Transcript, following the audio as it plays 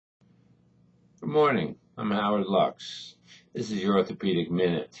Good morning. I'm Howard Lux. This is your Orthopedic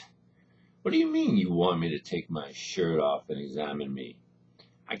Minute. What do you mean you want me to take my shirt off and examine me?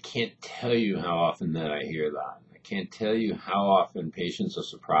 I can't tell you how often that I hear that. I can't tell you how often patients are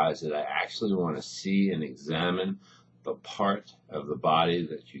surprised that I actually want to see and examine the part of the body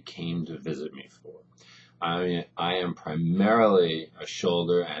that you came to visit me for. I am primarily a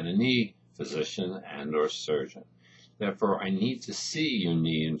shoulder and a knee physician and/or surgeon. Therefore, I need to see your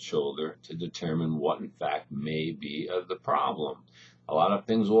knee and shoulder to determine what in fact may be of the problem. A lot of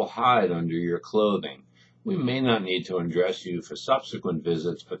things will hide under your clothing. We may not need to undress you for subsequent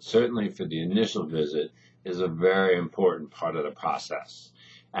visits, but certainly for the initial visit is a very important part of the process.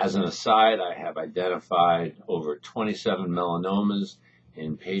 As an aside, I have identified over 27 melanomas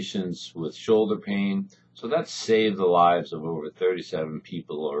in patients with shoulder pain. So that's saved the lives of over 37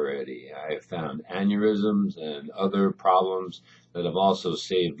 people already. I have found aneurysms and other problems that have also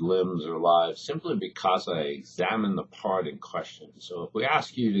saved limbs or lives simply because I examined the part in question. So if we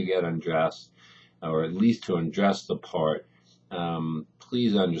ask you to get undressed, or at least to undress the part,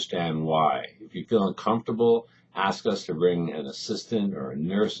 please understand why. If you feel uncomfortable, ask us to bring an assistant or a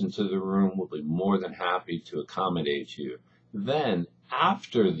nurse into the room. We'll be more than happy to accommodate you. Then,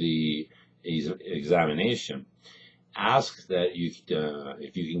 after the examination, ask that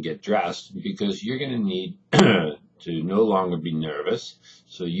if you can get dressed, because you're going to need to no longer be nervous,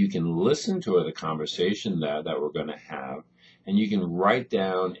 so you can listen to the conversation that we're going to have, and you can write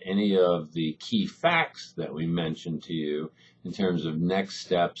down any of the key facts that we mentioned to you in terms of next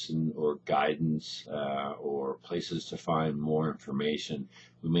steps or guidance or places to find more information.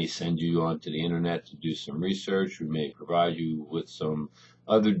 We may send you onto the internet to do some research. We may provide you with some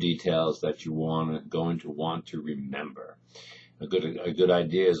other details that you going to want to remember. A good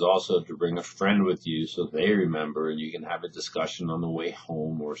idea is also to bring a friend with you so they remember, and you can have a discussion on the way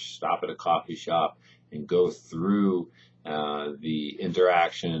home or stop at a coffee shop and go through the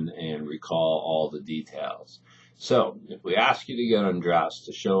interaction and recall all the details. So if we ask you to get undressed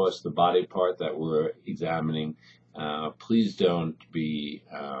to show us the body part that we're examining, please don't be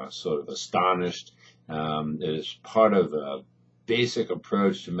sort of astonished. It is part of the basic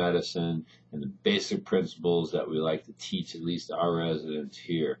approach to medicine and the basic principles that we like to teach at least our residents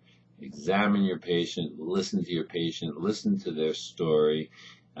here. Examine your patient, listen to your patient, listen to their story.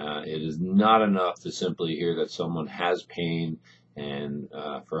 It is not enough to simply hear that someone has pain and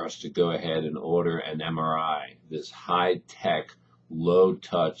for us to go ahead and order an MRI. This high-tech,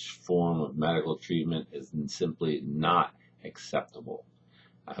 low-touch form of medical treatment is simply not acceptable.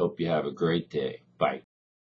 I hope you have a great day. Bye.